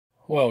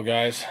Well,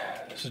 guys,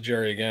 this is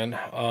Jerry again.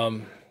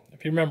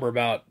 If you remember,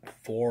 about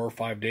 4 or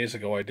 5 days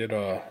ago, I did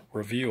a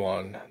review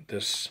on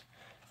this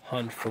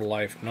Hunt for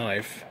Life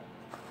knife.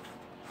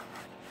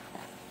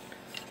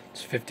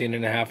 It's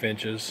 15.5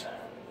 inches.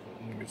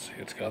 You can see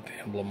it's got the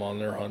emblem on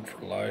there, Hunt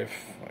for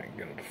Life. I can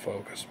get it to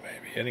focus,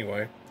 maybe.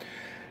 Anyway,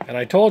 and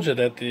I told you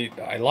that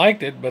I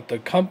liked it, but the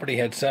company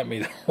had sent me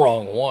the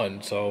wrong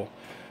one, so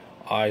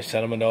I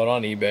sent them a note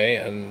on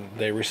eBay, and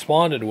they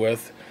responded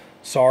with,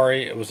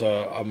 "Sorry, it was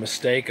a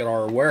mistake at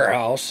our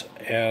warehouse,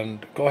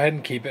 and go ahead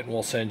and keep it, and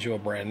we'll send you a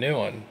brand new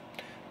one."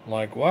 I'm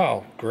like,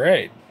 wow,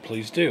 great,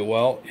 please do.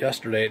 Well,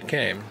 yesterday it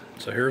came.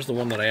 So here's the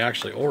one that I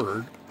actually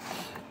ordered.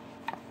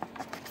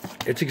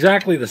 It's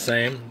exactly the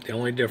same. The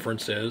only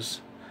difference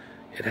is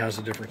it has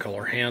a different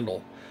color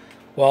handle.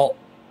 Well,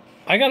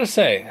 I gotta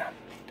say,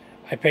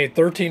 I paid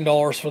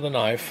 $13 for the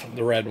knife,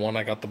 the red one.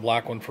 I got the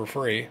black one for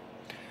free.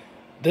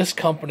 This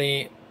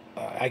company,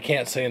 I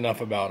can't say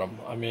enough about them.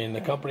 I mean,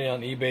 the company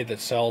on eBay that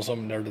sells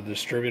them, they're the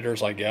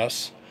distributors, I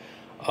guess.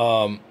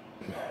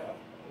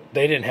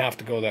 They didn't have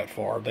to go that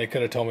far. They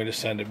could have told me to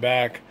send it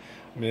back.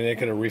 I mean, they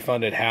could have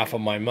refunded half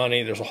of my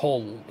money. There's a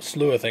whole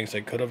slew of things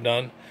they could have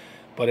done.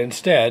 But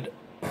instead,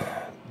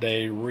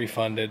 they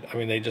refunded. I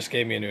mean, they just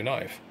gave me a new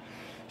knife.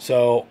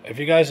 So if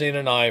you guys need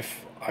a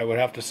knife, I would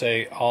have to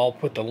say I'll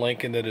put the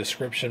link in the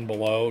description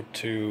below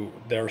to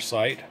their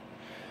site.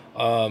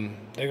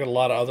 They got a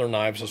lot of other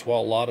knives as well,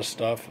 a lot of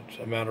stuff. As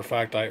a matter of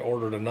fact, I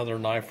ordered another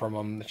knife from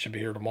them that should be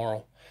here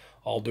tomorrow.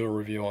 I'll do a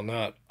review on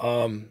that.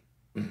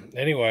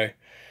 Anyway,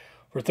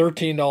 for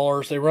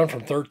 $13, they run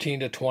from 13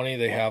 to 20.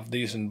 They have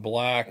these in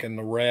black and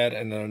the red,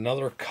 and then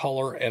another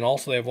color, and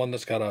also they have one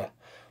that's got a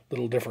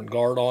little different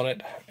guard on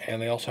it,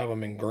 and they also have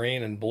them in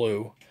green and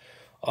blue.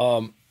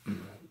 If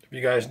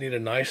you guys need a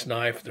nice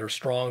knife, they're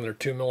strong. They're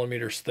 2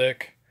 millimeters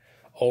thick,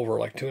 over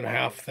like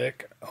 2.5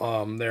 thick.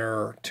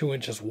 They're 2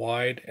 inches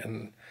wide,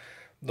 and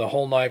the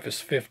whole knife is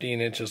 15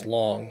 inches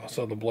long,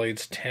 so the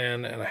blade's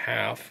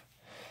 10.5,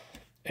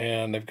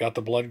 and they've got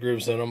the blood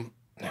grooves in them.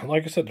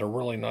 Like I said, they're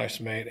really nice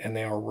made, and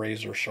they are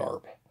razor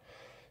sharp.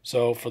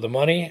 So for the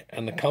money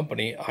and the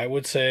company, I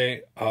would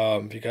say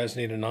if you guys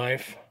need a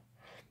knife,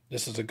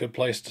 this is a good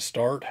place to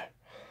start.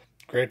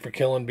 Great for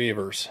killing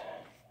beavers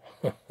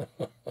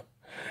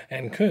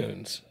and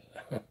coons.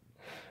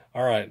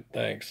 All right,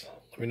 thanks.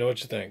 Let me know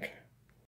what you think.